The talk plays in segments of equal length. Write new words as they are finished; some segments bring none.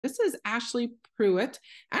This is Ashley Pruitt.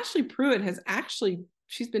 Ashley Pruitt has actually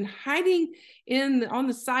she's been hiding in on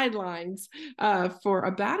the sidelines for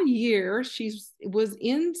about a year. She was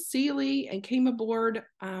in Sealy and came aboard.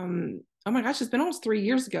 Oh my gosh, it's been almost 3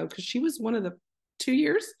 years ago because she was one of the 2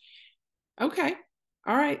 years. Okay,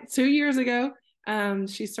 all right, 2 years ago,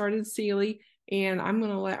 she started Sealy, and I'm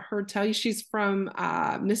going to let her tell you. She's from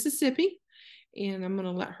Mississippi, and I'm going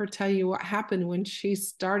to let her tell you what happened when she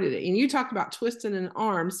started it. And you talked about twisting an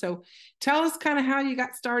arm. So tell us kind of how you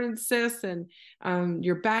got started, sis, and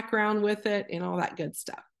your background with it and all that good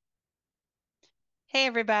stuff. Hey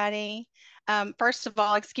everybody. First of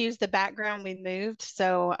all, excuse the background. We moved,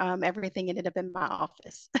 so everything ended up in my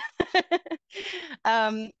office.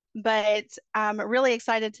 But I'm really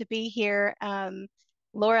excited to be here.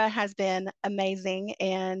 Laura has been amazing,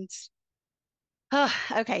 and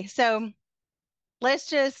okay, so let's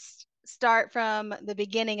just start from the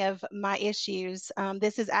beginning of my issues.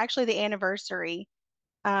 This is actually the anniversary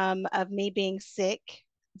of me being sick.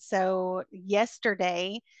 So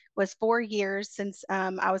yesterday was 4 years since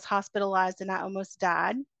I was hospitalized and I almost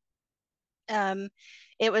died. Um,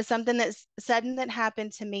 it was something that's sudden that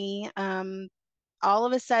happened to me. All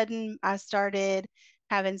of a sudden, I started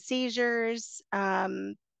having seizures.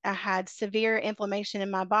 I had severe inflammation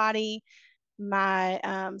in my body. My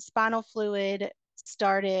spinal fluid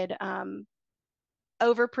started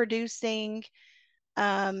overproducing.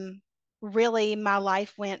 um, Really, my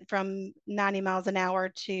life went from 90 miles an hour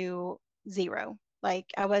to zero. Like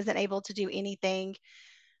I wasn't able to do anything.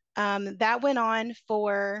 That went on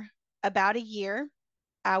for about a year.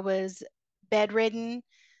 I was bedridden,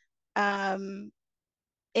 um,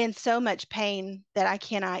 in so much pain that I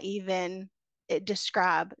cannot even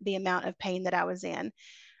describe the amount of pain that I was in.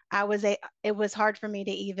 It was hard for me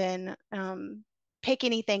to even pick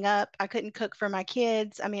anything up. I couldn't cook for my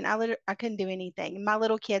kids. I mean, I couldn't do anything. My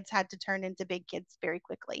little kids had to turn into big kids very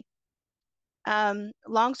quickly.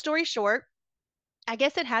 Long story short, I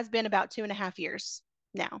guess it has been about 2.5 years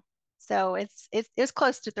now. So it's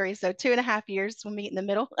close to three. So 2.5 years, we'll meet in the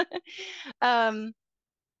middle. um,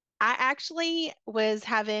 I actually was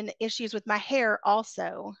having issues with my hair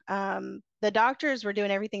also. The doctors were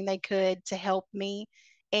doing everything they could to help me.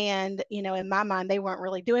 And, in my mind, they weren't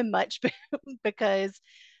really doing much because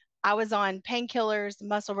I was on painkillers,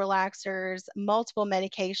 muscle relaxers, multiple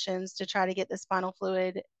medications to try to get the spinal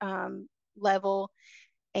fluid level.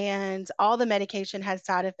 And all the medication had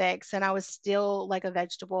side effects, and I was still like a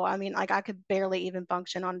vegetable. I mean, like I could barely even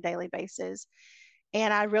function on a daily basis.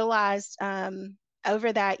 And I realized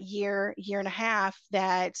over that year and a half,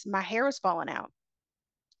 that my hair was falling out.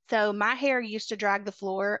 So my hair used to drag the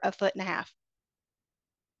floor a foot and a half.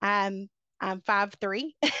 I'm I'm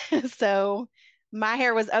 5'3", so my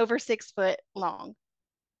hair was over 6 foot long.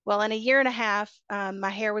 Well, in a year and a half, my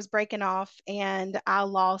hair was breaking off, and I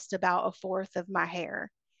lost about a fourth of my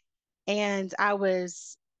hair. And I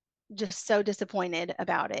was just so disappointed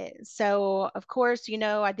about it. So, of course,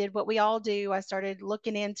 I did what we all do. I started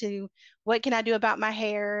looking into what can I do about my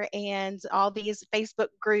hair, and all these Facebook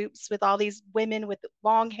groups with all these women with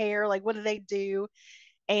long hair, like what do they do?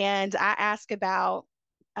 And I asked about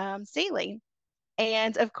Sealy.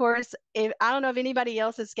 And of course, if I don't know if anybody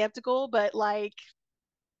else is skeptical, but like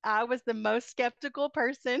I was the most skeptical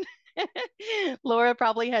person Laura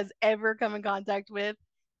probably has ever come in contact with.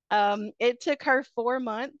 It took her 4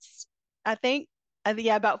 months, I think,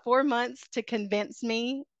 yeah, about 4 months to convince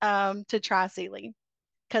me to try Sealy,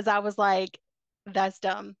 because I was like, that's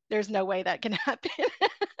dumb. There's no way that can happen.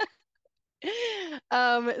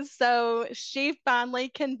 So she finally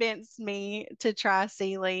convinced me to try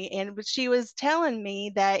Sealy, and she was telling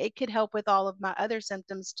me that it could help with all of my other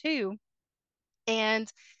symptoms too.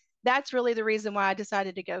 And that's really the reason why I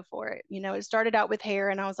decided to go for it. It started out with hair,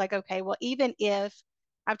 and I was like, okay, well, even if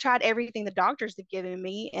I've tried everything the doctors have given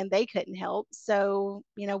me and they couldn't help, so,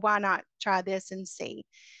 why not try this and see?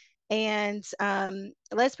 And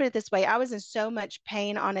let's put it this way, I was in so much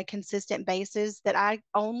pain on a consistent basis that I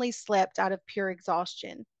only slept out of pure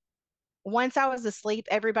exhaustion. Once I was asleep,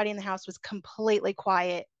 everybody in the house was completely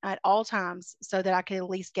quiet at all times so that I could at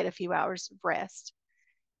least get a few hours of rest.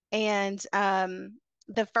 And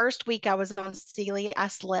the first week I was on Sealy, I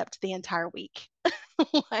slept the entire week,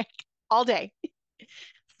 like all day,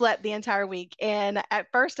 slept the entire week. And at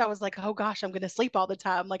first I was like, oh gosh, I'm going to sleep all the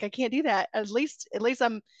time. Like I can't do that. At least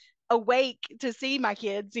I'm awake to see my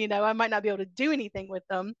kids. I might not be able to do anything with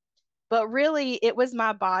them. But really, it was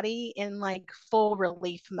my body in like full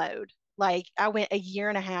relief mode. Like I went a year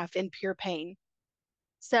and a half in pure pain.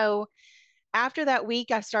 So after that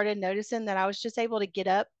week, I started noticing that I was just able to get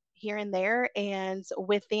up here and there. And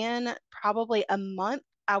within probably a month,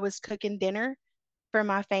 I was cooking dinner for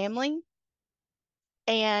my family.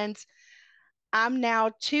 And I'm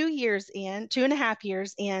now 2 years in, 2.5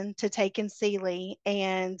 years in to taking Sealy.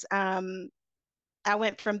 And I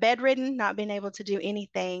went from bedridden, not being able to do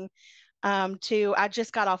anything, to I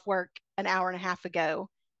just got off work an hour and a half ago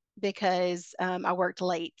because I worked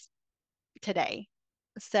late today.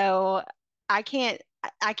 So I can't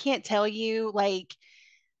tell you like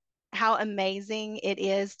how amazing it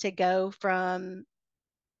is to go from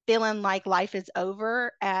feeling like life is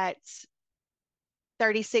over at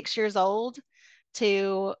 36 years old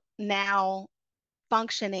to now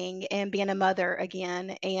functioning and being a mother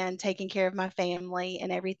again and taking care of my family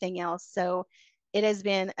and everything else. So it has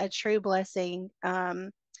been a true blessing.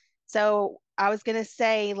 So I was going to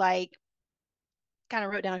say, like, kind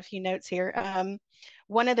of wrote down a few notes here.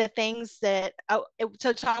 One of the things that,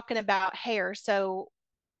 so talking about hair. So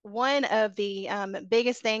one of the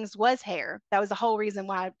biggest things was hair. That was the whole reason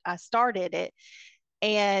why I started it.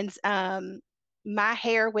 And my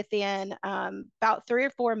hair within about 3 or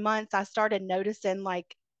 4 months, I started noticing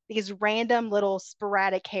like these random little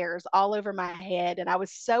sporadic hairs all over my head. And I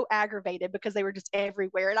was so aggravated because they were just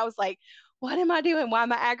everywhere. And I was like, what am I doing? Why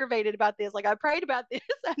am I aggravated about this? Like I prayed about this,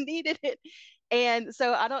 I needed it. And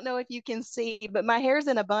so I don't know if you can see, but my hair's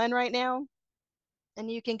in a bun right now. And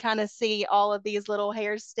you can kind of see all of these little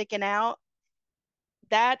hairs sticking out.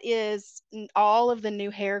 That is all of the new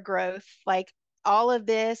hair growth. Like all of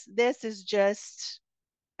this is just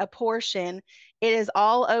a portion. It is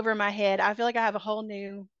all over my head. I feel like I have a whole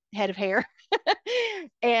new head of hair.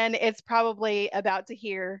 And it's probably about to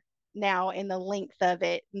here now in the length of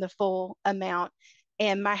it, in the full amount.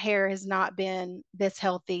 And my hair has not been this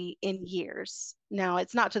healthy in years. Now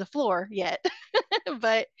it's not to the floor yet,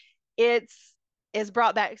 but it's it's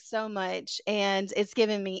brought back so much and it's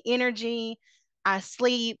given me energy. I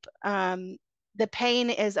sleep. The pain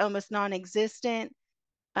is almost non-existent.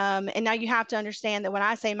 And now you have to understand that when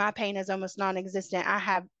I say my pain is almost non-existent, I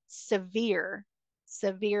have severe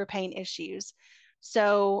pain issues.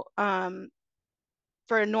 So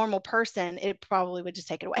for a normal person, it probably would just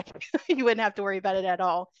take it away. You wouldn't have to worry about it at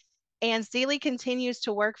all. And Sealy continues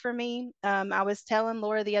to work for me. I was telling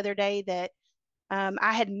Laura the other day that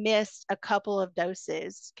I had missed a couple of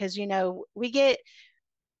doses because,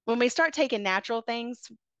 when we start taking natural things,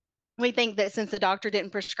 we think that since the doctor didn't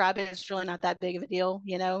prescribe it, it's really not that big of a deal.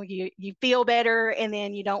 You feel better and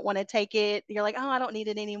then you don't want to take it. You're like, oh, I don't need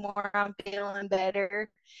it anymore. I'm feeling better.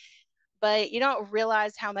 But you don't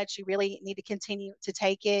realize how much you really need to continue to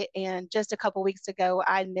take it. And just a couple weeks ago,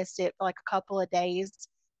 I missed it for like a couple of days.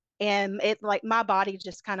 And it like my body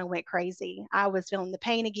just kind of went crazy. I was feeling the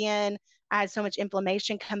pain again. I had so much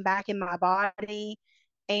inflammation come back in my body.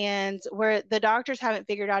 And where the doctors haven't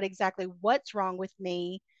figured out exactly what's wrong with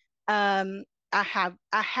me, um, I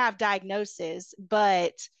have diagnosis,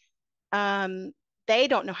 but um, they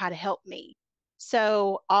don't know how to help me.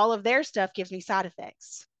 So all of their stuff gives me side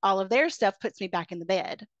effects. All of their stuff puts me back in the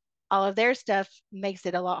bed. All of their stuff makes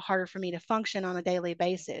it a lot harder for me to function on a daily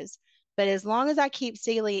basis. But as long as I keep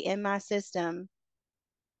Sealy in my system,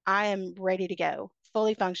 I am ready to go,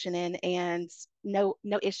 fully functioning and no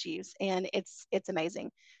issues. And it's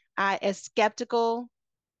amazing. I as skeptical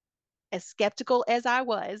as I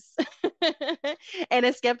was, and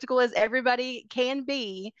as skeptical as everybody can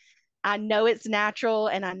be, I know it's natural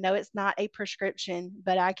and I know it's not a prescription,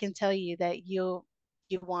 but I can tell you that you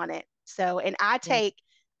want it. So, and I take,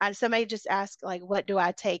 somebody just asked like, what do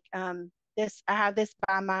I take? This I have this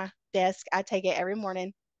by my desk. I take it every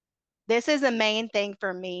morning. This is a main thing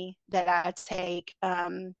for me that I take.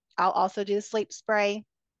 I'll also do the sleep spray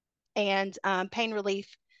and pain relief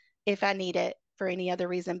if I need it for any other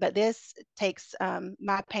reason. But this takes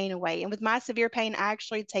my pain away. And with my severe pain, I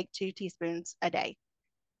actually take 2 teaspoons a day,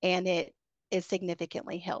 and it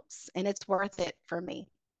significantly helps, and it's worth it for me.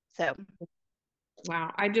 So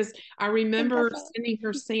Wow. I I think that's remember all. sending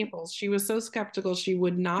her samples. She was so skeptical she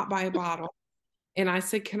would not buy a bottle. And I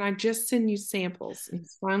said, can I just send you samples? And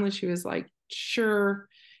finally she was like, sure,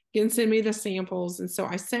 you can send me the samples. And so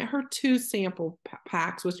I sent her 2 sample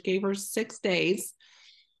packs, which gave her 6 days.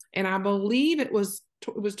 And I believe it was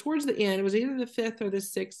towards the end. It was either the fifth or the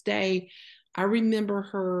sixth day. I remember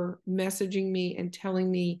her messaging me and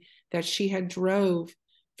telling me that she had drove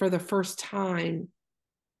for the first time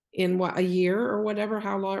in what, a year or whatever,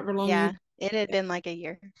 however long you Yeah, it had been like a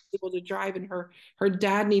year. able to drive, and her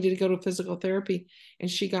dad needed to go to physical therapy,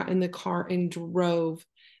 and she got in the car and drove,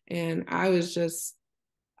 and I was just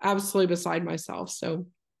absolutely beside myself. So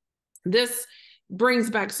this brings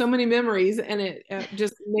back so many memories, and it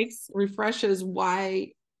just refreshes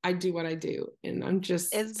why I do what I do. And I'm It's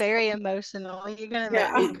just, very emotional. You're gonna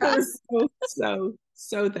yeah, make me cry.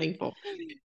 so thankful.